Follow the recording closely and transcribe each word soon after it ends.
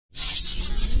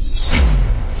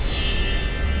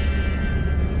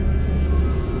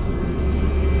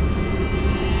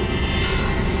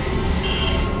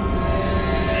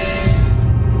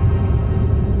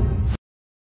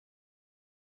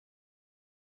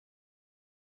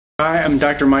Hi, I'm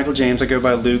Dr. Michael James. I go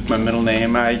by Luke, my middle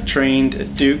name. I trained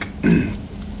at Duke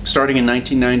starting in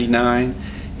 1999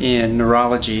 in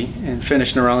neurology and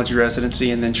finished neurology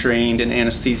residency and then trained in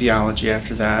anesthesiology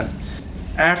after that.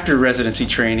 After residency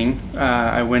training,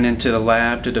 I went into the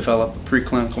lab to develop a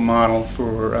preclinical model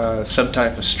for a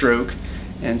subtype of stroke.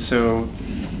 And so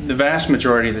the vast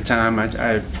majority of the time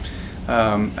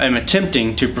I'm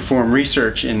attempting to perform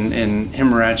research in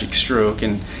hemorrhagic stroke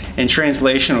and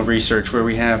translational research, where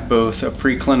we have both a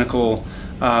preclinical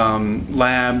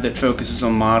lab that focuses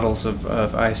on models of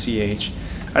ICH.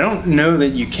 I don't know that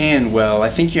you can well. I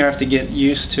think you have to get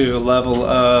used to a level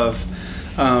of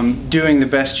doing the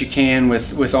best you can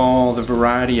with all the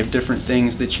variety of different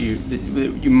things that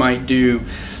you might do.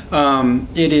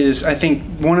 It is, I think,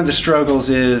 one of the struggles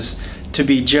is to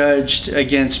be judged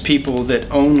against people that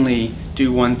only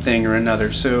do one thing or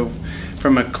another. So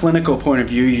from a clinical point of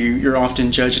view, you're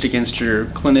often judged against your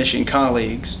clinician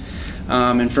colleagues.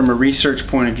 And from a research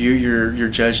point of view, you're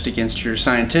judged against your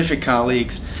scientific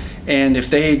colleagues. And if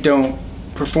they don't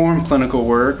perform clinical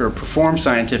work or perform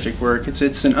scientific work,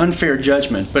 it's an unfair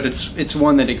judgment, but it's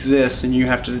one that exists, and you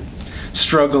have to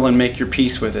struggle and make your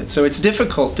peace with it. So it's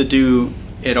difficult to do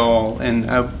it all,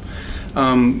 and I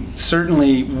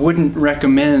certainly wouldn't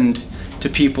recommend to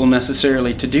people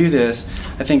necessarily to do this.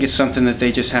 I think it's something that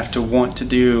they just have to want to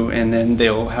do, and then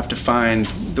they'll have to find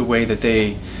the way that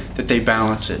they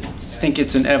balance it. I think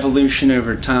it's an evolution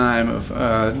over time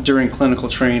of during clinical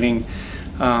training,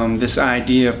 this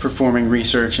idea of performing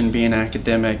research and being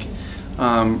academic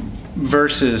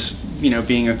versus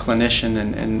being a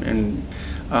clinician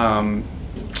and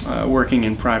working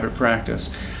in private practice.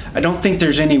 I don't think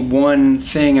there's any one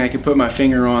thing I could put my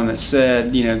finger on that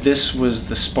said, this was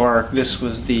the spark, this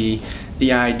was the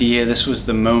idea, this was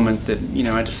the moment that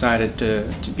I decided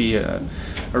to be a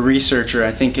researcher.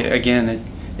 I think again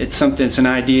it's something, it's an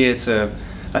idea, it's a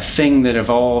thing that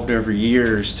evolved over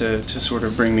years to sort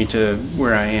of bring me to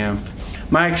where I am.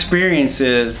 My experience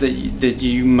is that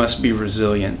you must be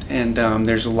resilient, and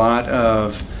there's a lot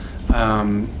of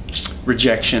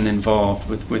rejection involved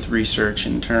with research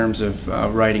in terms of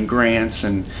writing grants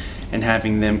and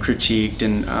having them critiqued,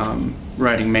 and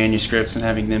writing manuscripts and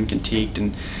having them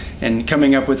critiqued, and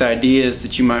coming up with ideas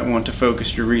that you might want to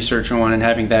focus your research on and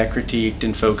having that critiqued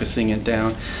and focusing it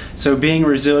down. So being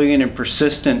resilient and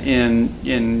persistent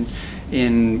in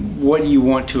what you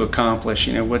want to accomplish,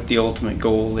 what the ultimate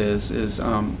goal is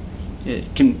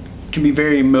it can be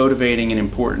very motivating and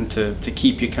important to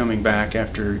keep you coming back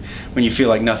when you feel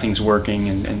like nothing's working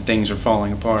and things are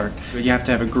falling apart. But you have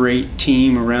to have a great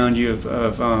team around you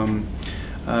of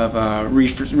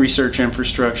research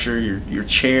infrastructure. Your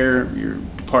chair, your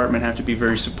department have to be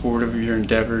very supportive of your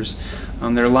endeavors.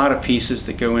 There are a lot of pieces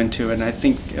that go into it, and I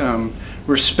think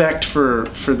respect for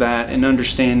that and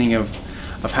understanding of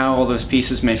how all those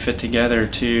pieces may fit together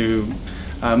to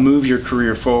move your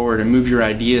career forward and move your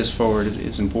ideas forward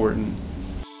is important.